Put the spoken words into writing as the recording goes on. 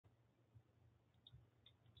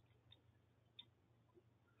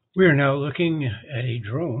We are now looking at a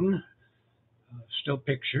drone, still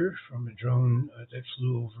picture from a drone that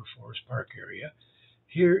flew over Forest Park area.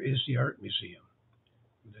 Here is the art museum.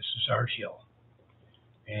 This is Art Hill.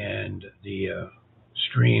 And the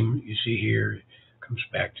stream you see here comes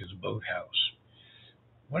back to the boathouse.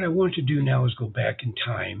 What I want to do now is go back in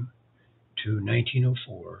time to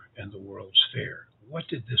 1904 and the World's Fair. What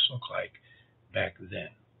did this look like back then?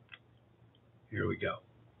 Here we go.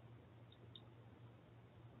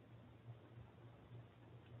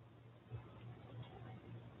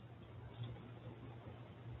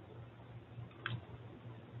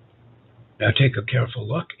 Now take a careful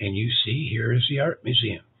look and you see here is the art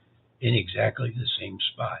museum in exactly the same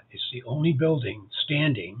spot. It's the only building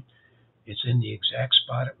standing. It's in the exact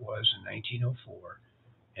spot it was in 1904.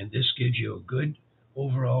 And this gives you a good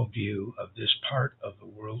overall view of this part of the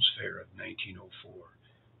World's Fair of 1904.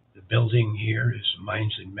 The building here is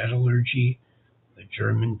Mines and Metallurgy, the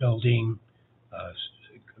German building,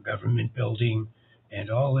 government building, and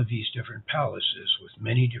all of these different palaces with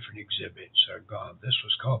many different exhibits are gone. This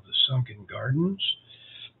was called the Sunken Gardens,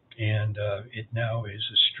 and it now is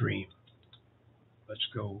a stream. Let's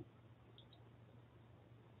go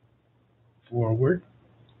forward.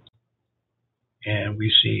 And we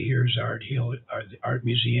see here's Art Hill, the Art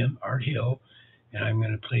Museum, Art Hill, and I'm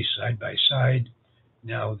going to place side by side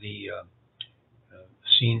now the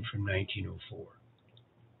scene from 1904.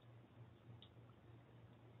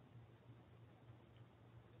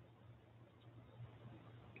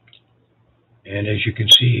 And as you can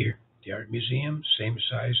see here, the Art Museum, same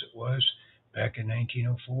size it was back in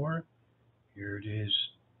 1904. Here it is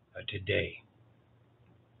today.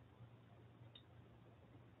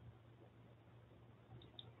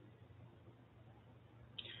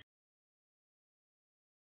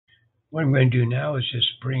 What I'm going to do now is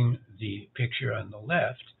just bring the picture on the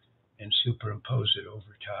left and superimpose it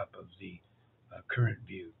over top of the current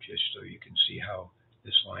view, just so you can see how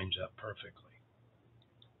this lines up perfectly.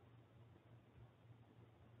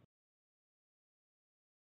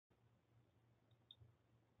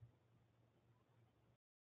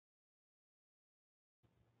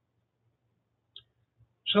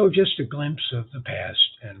 So just a glimpse of the past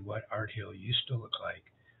and what Art Hill used to look like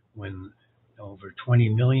when over 20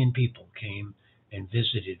 million people came and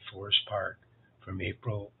visited Forest Park from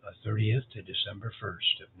April 30th to December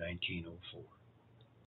 1st of 1904.